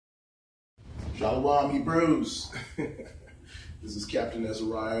Shalom, Hebrews. This is Captain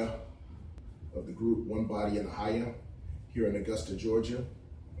AZARIYAH of the group One Body in Ahaya here in Augusta, Georgia,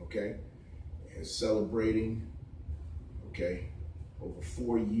 okay? And celebrating, okay, over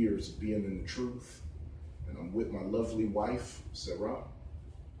 4 years of being in the truth. And I'm with my lovely wife, Sarah,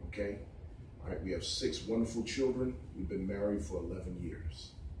 okay? All right, we have 6 wonderful children. We've been married for 11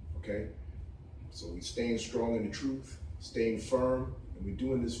 years, okay? So we're staying strong in the truth, staying firm, and we're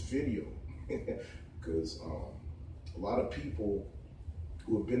doing this video because a lot of people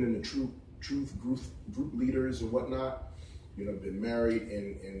who have been in the truth group leaders and whatnot, you know, been married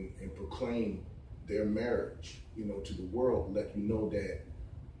and proclaim their marriage, you know, to the world, let you know that,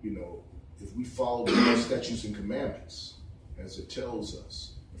 you know, if we follow the statutes and commandments, as it tells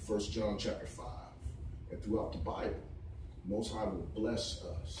us in 1 John chapter 5, and throughout the Bible, Most High will bless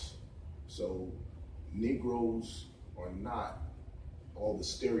us. So Negroes are not all the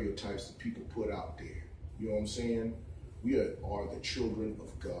stereotypes that people put out there. You know what I'm saying? We are the children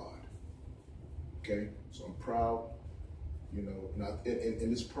of God. Okay? So I'm proud, you know,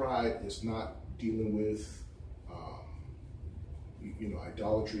 and this pride is not dealing with, you know,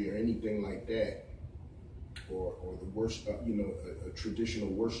 idolatry or anything like that, or the worship, you know, a traditional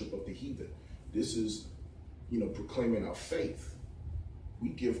worship of the heathen. This is, you know, proclaiming our faith. We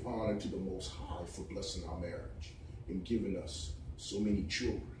give honor to the Most High for blessing our marriage and giving us so many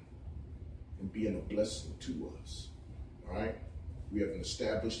children and being a blessing to us. All right? We have an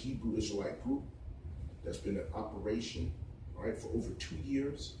established Hebrew Israelite group that's been in operation, all right, for over 2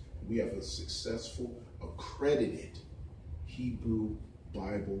 years. We have a successful, accredited Hebrew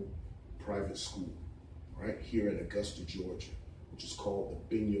Bible private school, all right, here in Augusta, Georgia, which is called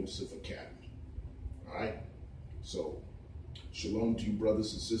the YOSEF Academy. All right? So, shalom to you,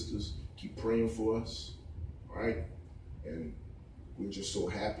 brothers and sisters. Keep praying for us, all right? And we're just so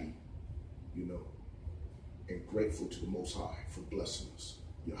happy, you know, and grateful to the Most High for blessing us.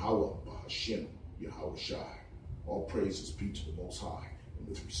 Yahweh, Bahashem, Yahweh Shai. All praises be to the Most High, and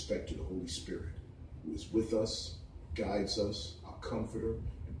with respect to the Holy Spirit, who is with us, guides us, our comforter,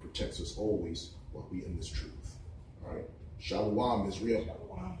 and protects us always while we're in this truth. All right? Shalom, Israel.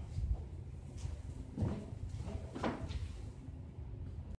 Shalom.